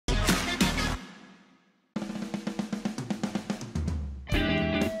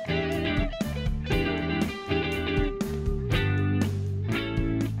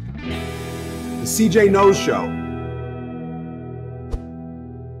CJ Knows Show.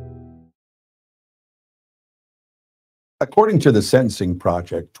 According to the Sentencing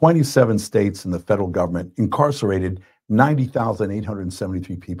Project, 27 states and the federal government incarcerated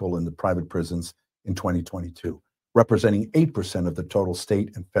 90,873 people in the private prisons in 2022, representing 8% of the total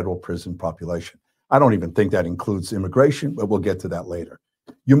state and federal prison population. I don't even think that includes immigration, but we'll get to that later.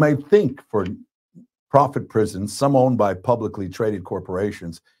 You may think for profit prisons, some owned by publicly traded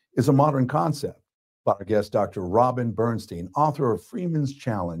corporations, is a modern concept. But our guest, Dr. Robin Bernstein, author of Freeman's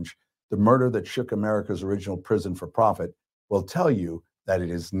Challenge, The Murder That Shook America's Original Prison for Profit, will tell you that it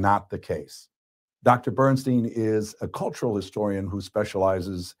is not the case. Dr. Bernstein is a cultural historian who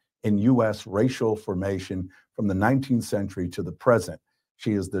specializes in U.S. racial formation from the 19th century to the present.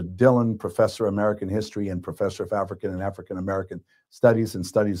 She is the Dillon Professor of American History and Professor of African and African American Studies and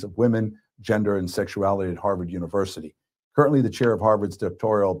Studies of Women, Gender, and Sexuality at Harvard University. Currently the chair of Harvard's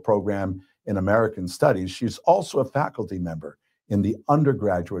doctoral program in American Studies, she's also a faculty member in the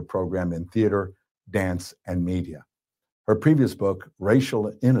undergraduate program in theater, dance, and media. Her previous book,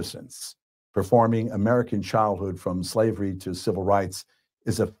 Racial Innocence, Performing American Childhood from Slavery to Civil Rights,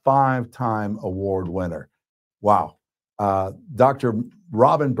 is a 5-time award winner. Wow. Dr.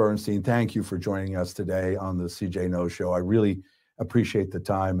 Robin Bernstein, thank you for joining us today on the CJ Knows Show. I really appreciate the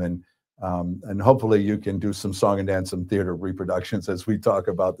time, and hopefully you can do some song and dance and theater reproductions as we talk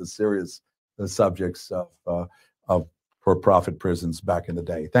about the serious subjects of for-profit prisons back in the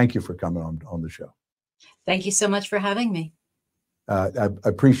day. Thank you for coming on the show. Thank you so much for having me. I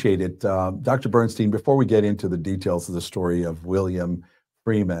appreciate it. Dr. Bernstein, before we get into the details of the story of William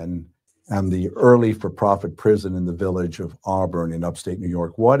Freeman and the early for-profit prison in the village of Auburn in upstate New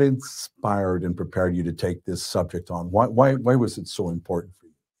York, what inspired and prepared you to take this subject on? Why was it so important for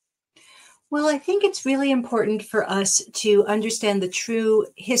you? Well, I think it's really important for us to understand the true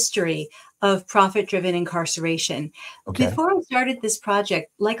history of profit-driven incarceration. Okay. Before I started this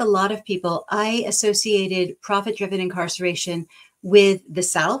project, like a lot of people, I associated profit-driven incarceration with the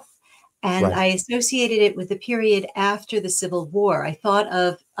South, and Right. I associated it with the period after the Civil War. I thought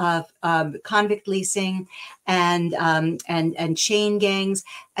of convict leasing and chain gangs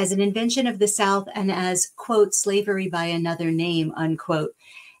as an invention of the South and as, quote, slavery by another name, unquote.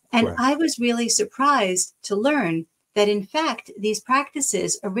 And Right. I was really surprised to learn that, in fact, these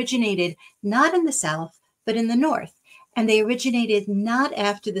practices originated not in the South, but in the North. And they originated not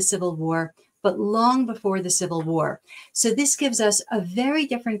after the Civil War, but long before the Civil War. So this gives us a very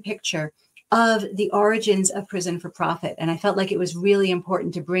different picture of the origins of prison for profit. And I felt like it was really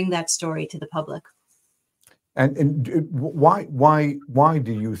important to bring that story to the public. And why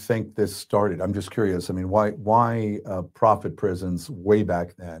do you think this started? I'm just curious. I mean, why profit prisons way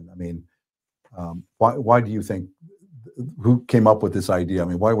back then? I mean, why do you think, who came up with this idea? I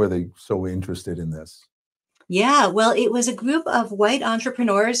mean, why were they so interested in this? Yeah, well, it was a group of white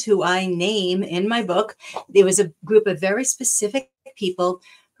entrepreneurs who I name in my book. It was a group of very specific people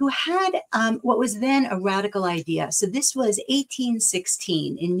who had what was then a radical idea. So this was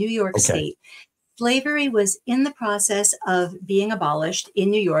 1816 in New York Okay. State. Slavery was in the process of being abolished in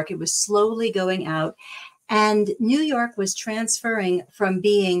New York. It was slowly going out. And New York was transferring from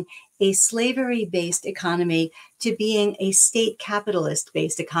being a slavery-based economy to being a state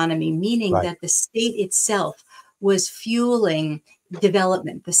capitalist-based economy, meaning Right. that the state itself was fueling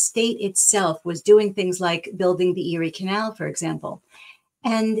development. The state itself was doing things like building the Erie Canal, for example.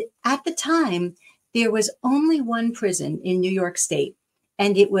 And at the time, there was only one prison in New York State,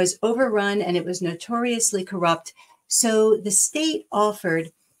 and it was overrun and it was notoriously corrupt. So the state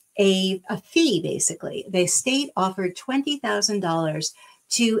offered a fee, basically. The state offered $20,000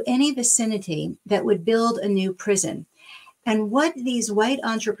 to any vicinity that would build a new prison. And what these white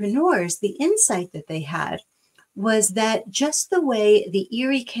entrepreneurs, the insight that they had was that just the way the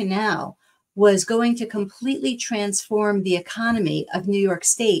Erie Canal was going to completely transform the economy of New York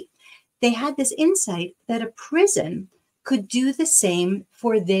State, they had this insight that a prison could do the same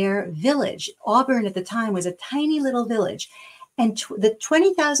for their village. Auburn at the time was a tiny little village. And the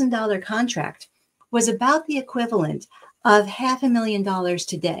 $20,000 contract was about the equivalent of $500,000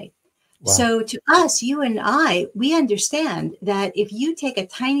 today. Wow. So to us, you and I, we understand that if you take a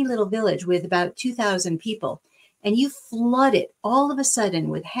tiny little village with about 2,000 people and you flood it all of a sudden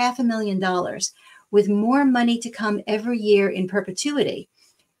with $500,000, with more money to come every year in perpetuity,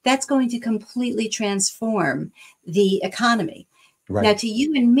 that's going to completely transform the economy. Right. Now, to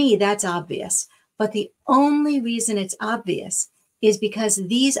you and me, that's obvious. But the only reason it's obvious is because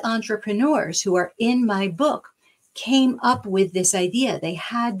these entrepreneurs who are in my book came up with this idea. They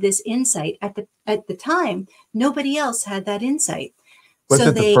had this insight at the time. Nobody else had that insight. Was So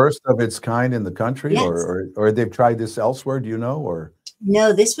it the they, first of its kind in the country, yes, or they've tried this elsewhere? Do you know? Or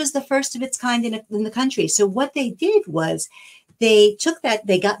no, this was the first of its kind in the country. So what they did was they took that,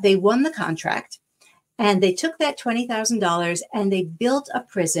 they won the contract, and they took that $20,000 and they built a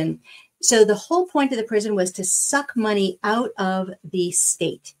prison. So the whole point of the prison was to suck money out of the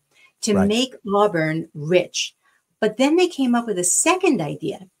state, to right, make Auburn rich. But then they came up with a second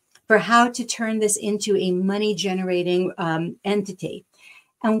idea for how to turn this into a money generating entity.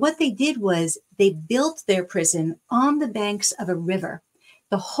 And what they did was they built their prison on the banks of a river.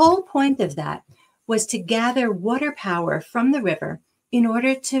 The whole point of that was to gather water power from the river in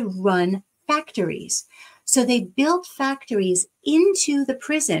order to run factories. So they built factories into the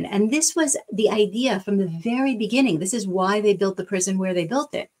prison. And this was the idea from the very beginning. This is why they built the prison where they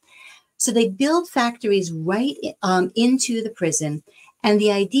built it. So they built factories right into the prison. And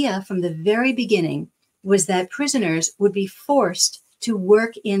the idea from the very beginning was that prisoners would be forced to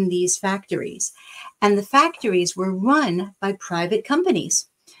work in these factories. And the factories were run by private companies.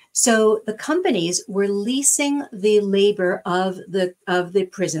 So the companies were leasing the labor of the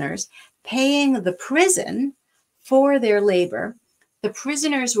prisoners, paying the prison for their labor. The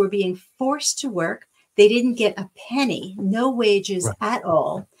prisoners were being forced to work. They didn't get a penny, no wages right. at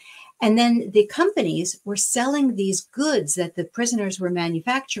all. And then the companies were selling these goods that the prisoners were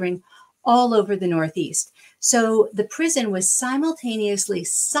manufacturing all over the Northeast. So the prison was simultaneously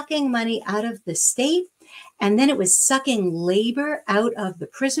sucking money out of the state, and then it was sucking labor out of the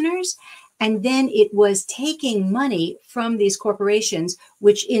prisoners, and then it was taking money from these corporations,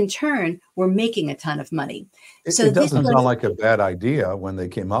 which in turn were making a ton of money. So It this doesn't was, sound like a bad idea when they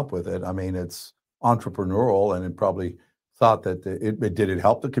came up with it. I mean, it's entrepreneurial, and it probably thought that did it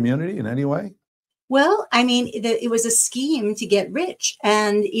help the community in any way? well, I mean, it was a scheme to get rich,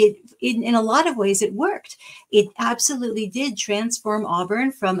 and in a lot of ways it worked. It absolutely did transform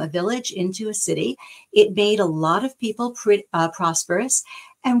Auburn from a village into a city. It made a lot of people prosperous.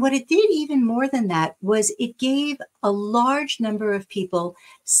 And what it did even more than that was it gave a large number of people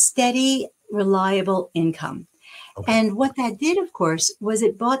steady, reliable income. Okay. And what that did, of course, was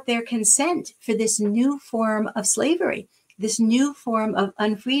it bought their consent for this new form of slavery, this new form of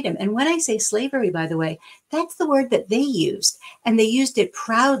unfreedom. And when I say slavery, by the way, that's the word that they used. And they used it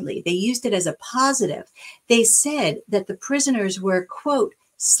proudly. They used it as a positive. They said that the prisoners were, quote,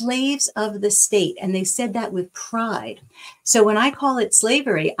 slaves of the state. And they said that with pride. So when I call it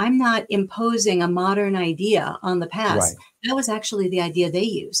slavery, I'm not imposing a modern idea on the past. Right. That was actually the idea they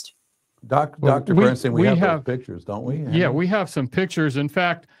used. Dr. Bernstein, we have those pictures, don't we? Yeah, we have some pictures. In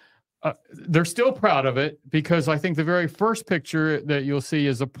fact, they're still proud of it, because I think the very first picture that you'll see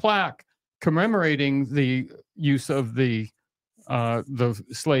is a plaque commemorating the use of the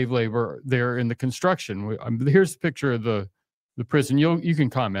slave labor there in the construction. Here's a picture of the prison. You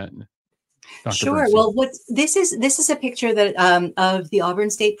can comment, Dr. Sure. Bernstein. Well, this is a picture that of the Auburn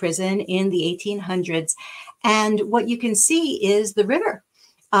State Prison in the 1800s, and what you can see is the river.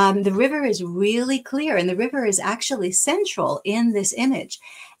 The river is really clear, and the river is actually central in this image.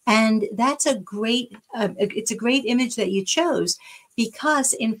 And that's a great, it's a great image that you chose,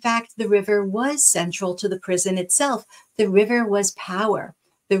 because in fact, the river was central to the prison itself. The river was power.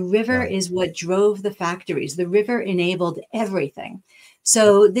 The river is what drove the factories. The river enabled everything.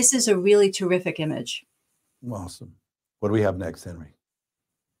 So this is a really terrific image. Awesome. What do we have next, Henry?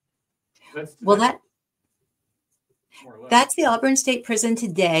 Well, that's the Auburn State Prison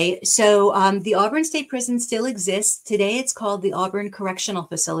today. So the Auburn State Prison still exists. Today it's called the Auburn Correctional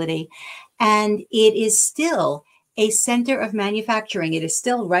Facility, and it is still a center of manufacturing. It is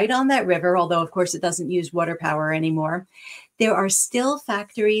still right on that river, although of course it doesn't use water power anymore. There are still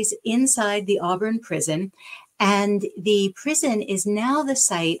factories inside the Auburn prison, and the prison is now the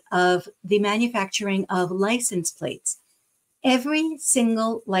site of the manufacturing of license plates. Every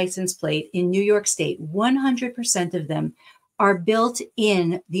single license plate in New York State, 100% of them are built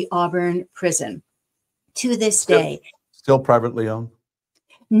in the Auburn prison to this day. Still privately owned?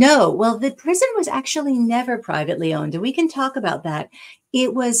 No, well, the prison was actually never privately owned, and we can talk about that.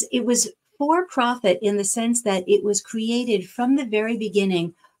 It was for profit in the sense that it was created from the very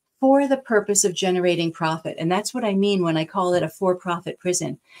beginning for the purpose of generating profit. And that's what I mean when I call it a for-profit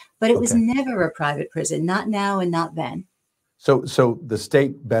prison. But it was never a private prison, not now and not then. So the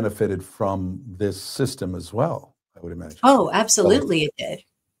state benefited from this system as well, I would imagine. Oh, absolutely, it did.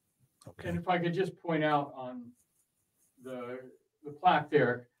 Okay. And if I could just point out on the plaque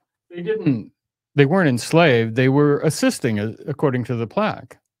there, they weren't enslaved. They were assisting, according to the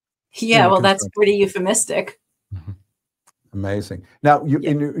plaque. Yeah, well, that's pretty euphemistic. Amazing. Now,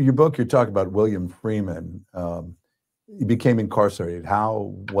 in your book, you're talking about William Freeman. he became incarcerated.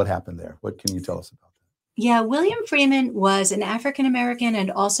 What happened there? What can you tell us about that? Yeah, William Freeman was an African American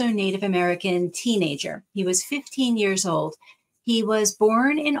and also Native American teenager. He was 15 years old. He was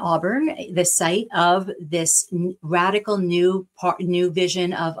born in Auburn, the site of this radical new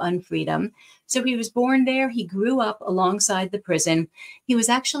vision of unfreedom. So he was born there. He grew up alongside the prison. He was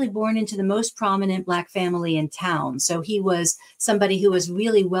actually born into the most prominent Black family in town. So he was somebody who was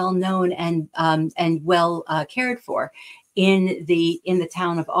really well known and well cared for in the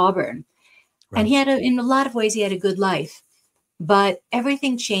town of Auburn. Right. And he had, in a lot of ways, he had a good life. But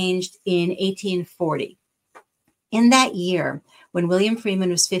everything changed in 1840. In that year, when William Freeman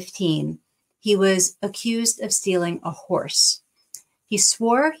was 15, he was accused of stealing a horse. He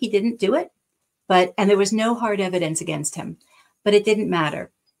swore he didn't do it, and there was no hard evidence against him, but it didn't matter.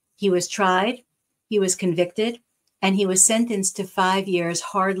 He was tried, he was convicted, and he was sentenced to 5 years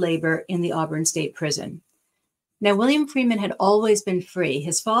hard labor in the Auburn State Prison. Now, William Freeman had always been free.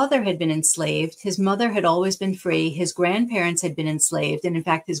 His father had been enslaved. His mother had always been free. His grandparents had been enslaved. And in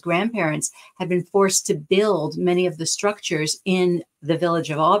fact, his grandparents had been forced to build many of the structures in the village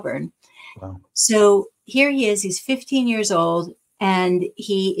of Auburn. Wow. So here he is, he's 15 years old, and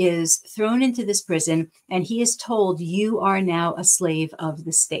he is thrown into this prison, and he is told, you are now a slave of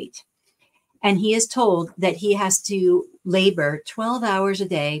the state. And he is told that he has to labor 12 hours a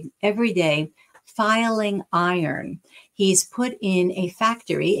day, every day, filing iron. He's put in a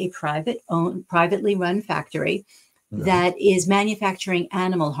factory, a privately run factory that is manufacturing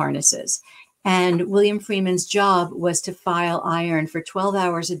animal harnesses. And William Freeman's job was to file iron for 12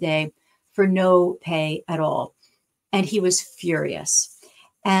 hours a day for no pay at all. And he was furious.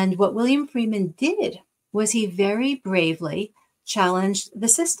 And what William Freeman did was he very bravely challenged the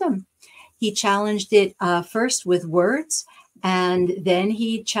system. He challenged it first with words, and then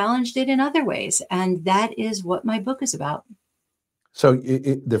he challenged it in other ways. And that is what my book is about. So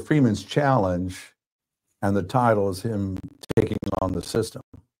the Freeman's challenge, and the title is him taking on the system.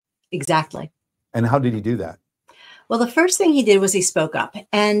 Exactly. And how did he do that? Well, the first thing he did was he spoke up.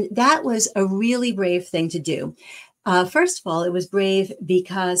 And that was a really brave thing to do. First of all, it was brave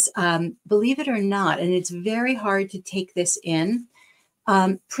because, believe it or not, and it's very hard to take this in,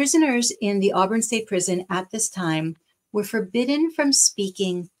 prisoners in the Auburn State Prison at this time were forbidden from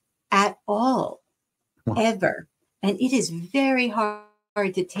speaking at all, ever. And it is very hard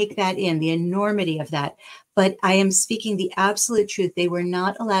to take that in, the enormity of that. But I am speaking the absolute truth. They were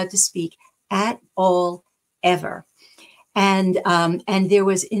not allowed to speak at all, ever. And there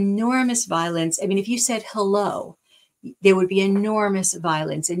was enormous violence. I mean, if you said hello, there would be enormous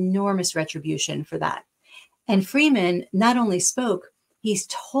violence, enormous retribution for that. And Freeman not only spoke, he's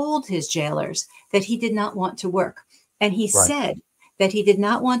told his jailers that he did not want to work. And he said that he did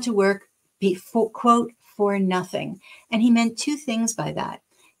not want to work, quote, for nothing. And he meant two things by that.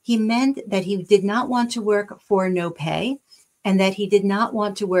 He meant that he did not want to work for no pay, and that he did not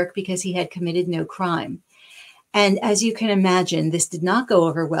want to work because he had committed no crime. And as you can imagine, this did not go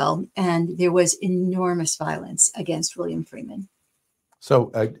over well, and there was enormous violence against William Freeman.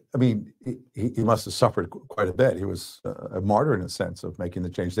 So, I mean, he must have suffered quite a bit. He was a martyr in a sense of making the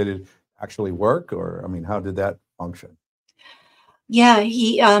change. Did it actually work, or, I mean, how did that function? Yeah,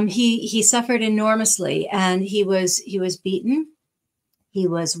 he suffered enormously, and he was beaten, he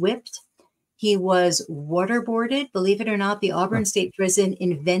was whipped, he was waterboarded. Believe it or not, the Auburn State Prison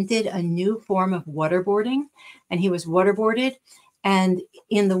invented a new form of waterboarding, and he was waterboarded. And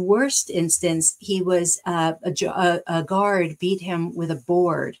in the worst instance, he was a guard beat him with a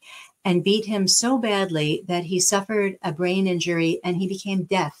board and beat him so badly that he suffered a brain injury, and he became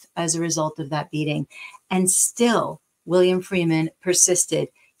deaf as a result of that beating. And still, William Freeman persisted.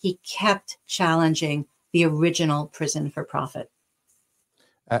 He kept challenging the original prison for profit.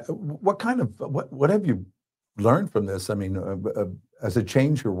 What have you learned from this? I mean, has it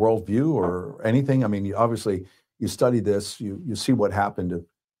changed your worldview or anything? I mean, obviously you study this, you see what happened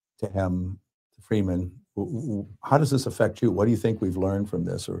to him, to Freeman. How does this affect you? What do you think we've learned from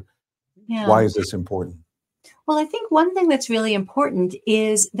this, or why is this important? Well, I think one thing that's really important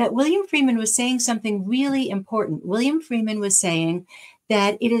is that William Freeman was saying something really important. William Freeman was saying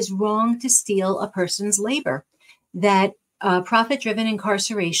that it is wrong to steal a person's labor, that profit-driven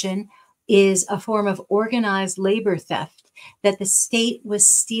incarceration is a form of organized labor theft, that the state was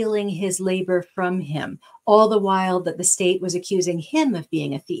stealing his labor from him, all the while that the state was accusing him of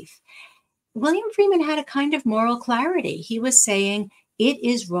being a thief. William Freeman had a kind of moral clarity. He was saying, it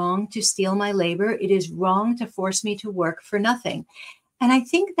is wrong to steal my labor. It is wrong to force me to work for nothing. And I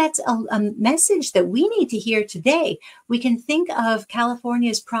think that's a message that we need to hear today. We can think of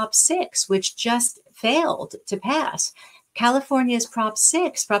California's Prop 6, which just failed to pass. California's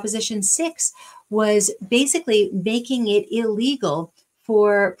Proposition 6, was basically making it illegal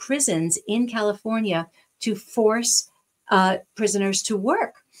for prisons in California to force prisoners to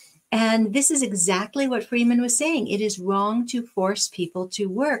work. And this is exactly what Freeman was saying. It is wrong to force people to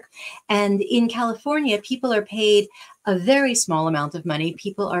work. And in California, people are paid a very small amount of money.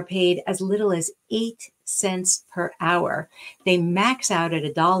 People are paid as little as 8 cents per hour. They max out at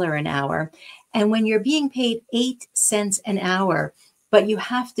 $1 an hour. And when you're being paid 8 cents an hour, but you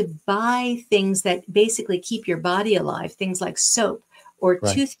have to buy things that basically keep your body alive, things like soap or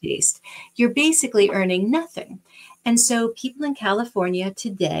toothpaste, you're basically earning nothing. And so people in California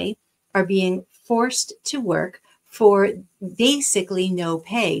today are being forced to work for basically no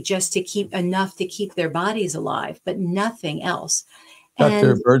pay, just to keep enough to keep their bodies alive, but nothing else.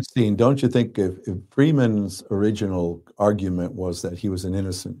 Dr. Bernstein, don't you think if Freeman's original argument was that he was an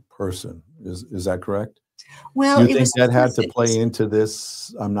innocent person, is that correct? Well, do you think that had to play into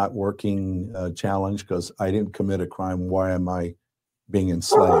this "I'm not working" challenge? Because I didn't commit a crime. Why am I being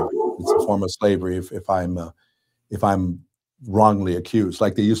enslaved? It's a form of slavery if I'm wrongly accused,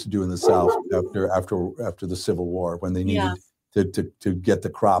 like they used to do in the South after the Civil War, when they needed to get the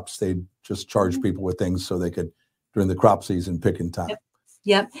crops, they'd just charge people with things so they could, during the crop season, pick in time.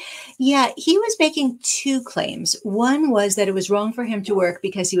 Yep. Yeah, he was making two claims. One was that it was wrong for him to work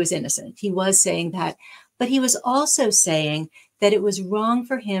because he was innocent. He was saying that. But he was also saying that it was wrong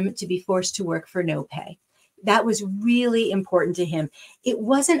for him to be forced to work for no pay. That was really important to him. It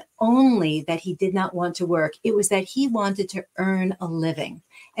wasn't only that he did not want to work, it was that he wanted to earn a living.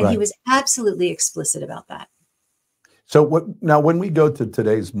 And he was absolutely explicit about that. So now when we go to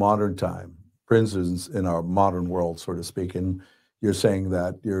today's modern time, prisons in our modern world, so to speak, and you're saying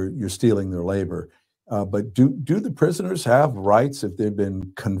that you're stealing their labor, but do the prisoners have rights if they've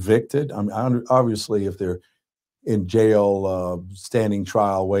been convicted? I mean, obviously, if they're in jail, standing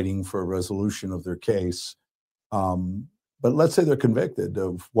trial, waiting for a resolution of their case, but let's say they're convicted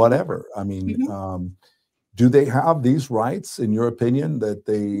of whatever. I mean, do they have these rights, in your opinion, that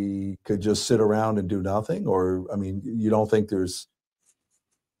they could just sit around and do nothing? Or, I mean, you don't think there's,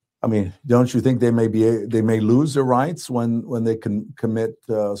 I mean, don't you think they may lose their rights when they can commit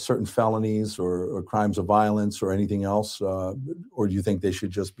certain felonies or crimes of violence or anything else? Or do you think they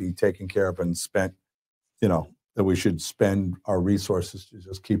should just be taken care of and spent, that we should spend our resources to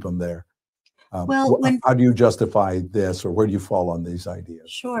just keep them there? Well, how do you justify this, or where do you fall on these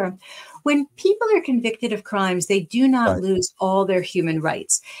ideas? Sure. When people are convicted of crimes, they do not lose all their human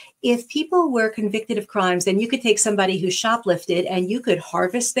rights. If people were convicted of crimes, then you could take somebody who shoplifted and you could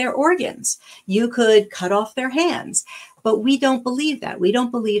harvest their organs. You could cut off their hands. But we don't believe that. We don't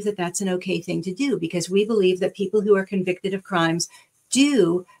believe that that's an okay thing to do, because we believe that people who are convicted of crimes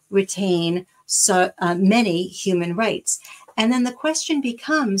do retain many human rights. And then the question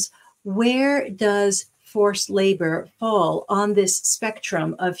becomes, where does forced labor fall on this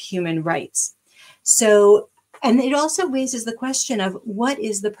spectrum of human rights? So, and it also raises the question of what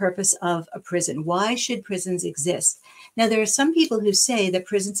is the purpose of a prison? Why should prisons exist? Now, there are some people who say that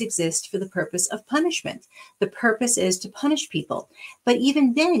prisons exist for the purpose of punishment. The purpose is to punish people. But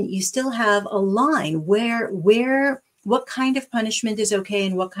even then, you still have a line what kind of punishment is okay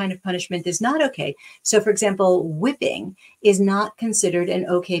and what kind of punishment is not okay. So, for example, whipping is not considered an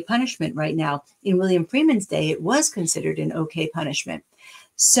okay punishment right now. In William Freeman's day, it was considered an okay punishment.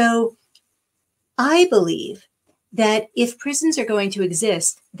 So I believe that if prisons are going to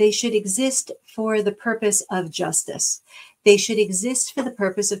exist, they should exist for the purpose of justice. They should exist for the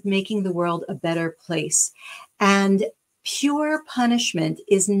purpose of making the world a better place. And pure punishment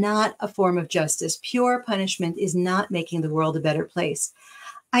is not a form of justice. Pure punishment is not making the world a better place.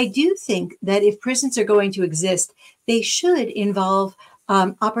 I do think that if prisons are going to exist, they should involve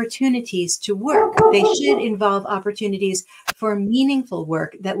opportunities to work. They should involve opportunities for meaningful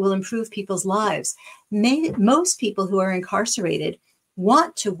work that will improve people's lives. Most people who are incarcerated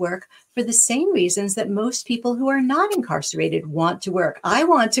want to work for the same reasons that most people who are not incarcerated want to work. I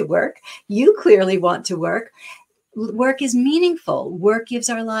want to work. You clearly want to work. Work is meaningful. Work gives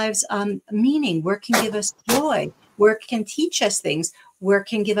our lives meaning. Work can give us joy. Work can teach us things. Work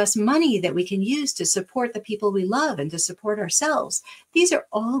can give us money that we can use to support the people we love and to support ourselves. These are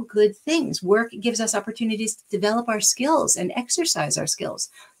all good things. Work gives us opportunities to develop our skills and exercise our skills.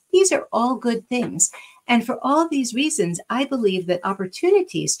 These are all good things. And for all these reasons, I believe that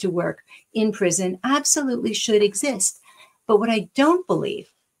opportunities to work in prison absolutely should exist. But what I don't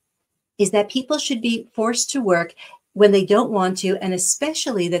believe is that people should be forced to work when they don't want to, and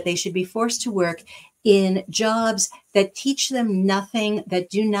especially that they should be forced to work in jobs that teach them nothing, that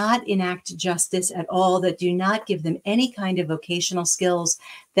do not enact justice at all, that do not give them any kind of vocational skills,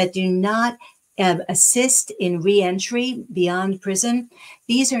 that do not assist in reentry beyond prison.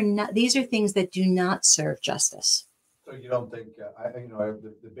 These are things that do not serve justice. So you don't think,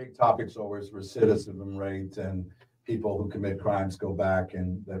 the big topic's always recidivism rate and people who commit crimes go back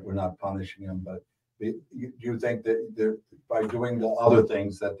and that we're not punishing them. But do you think that by doing the other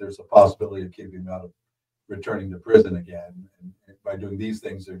things that there's a possibility of keeping them out of returning to prison again? And by doing these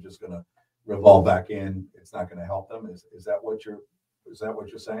things, they're just going to revolve back in. It's not going to help them. Is that what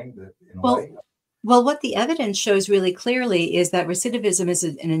you're saying? That in a way? Well, what the evidence shows really clearly is that recidivism is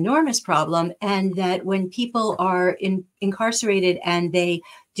an enormous problem, and that when people are incarcerated and they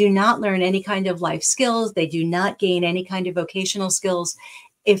do not learn any kind of life skills, they do not gain any kind of vocational skills,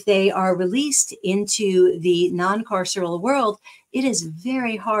 if they are released into the non-carceral world, it is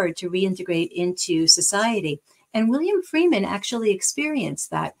very hard to reintegrate into society. And William Freeman actually experienced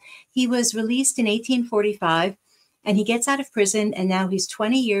that. He was released in 1845, and he gets out of prison, and now he's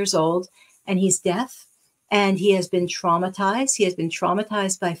 20 years old. And he's deaf, and he has been traumatized. He has been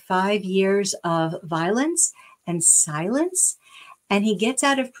traumatized by 5 years of violence and silence. And he gets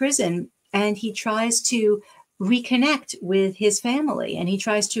out of prison, and he tries to reconnect with his family, and he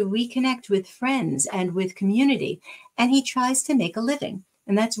tries to reconnect with friends and with community, and he tries to make a living.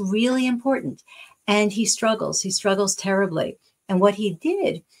 And that's really important. And he struggles terribly. And what he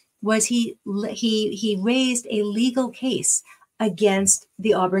did was he raised a legal case against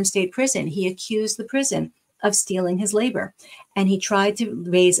the Auburn State Prison. He accused the prison of stealing his labor, and he tried to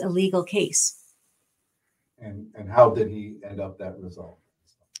raise a legal case. And how did he end up that result?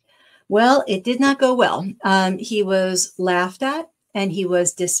 Well, it did not go well. He was laughed at, and he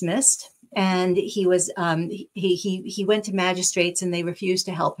was dismissed, and he went to magistrates, and they refused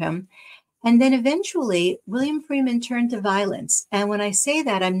to help him. And then eventually, William Freeman turned to violence. And when I say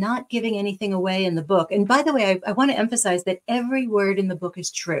that, I'm not giving anything away in the book. And by the way, I want to emphasize that every word in the book is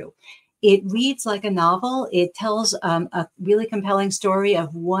true. It reads like a novel. It tells a really compelling story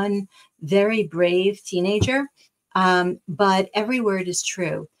of one very brave teenager, but every word is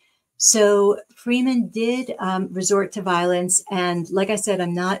true. So Freeman did resort to violence. And like I said,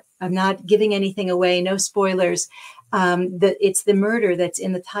 I'm not giving anything away, no spoilers. It's the murder that's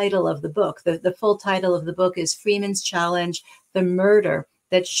in the title of the book. The full title of the book is Freeman's Challenge, the murder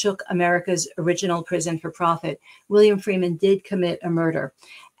that shook America's original prison for profit. William Freeman did commit a murder,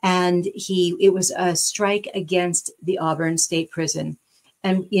 and it was a strike against the Auburn State Prison.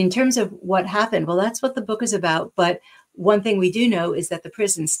 And in terms of what happened, well, that's what the book is about. But one thing we do know is that the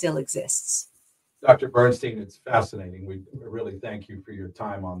prison still exists. Dr. Bernstein, it's fascinating. We really thank you for your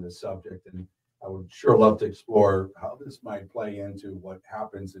time on this subject. And I would sure love to explore how this might play into what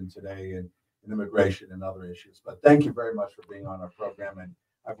happens in today and in immigration and other issues. But thank you very much for being on our program. And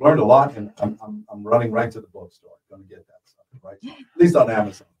I've learned a lot, and I'm running right to the bookstore. Going to get that stuff, right? At least on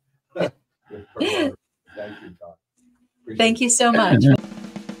Amazon. Thank you, Doc. Thank you so much.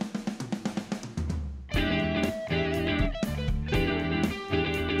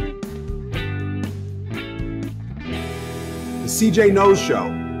 The CJ Knows Show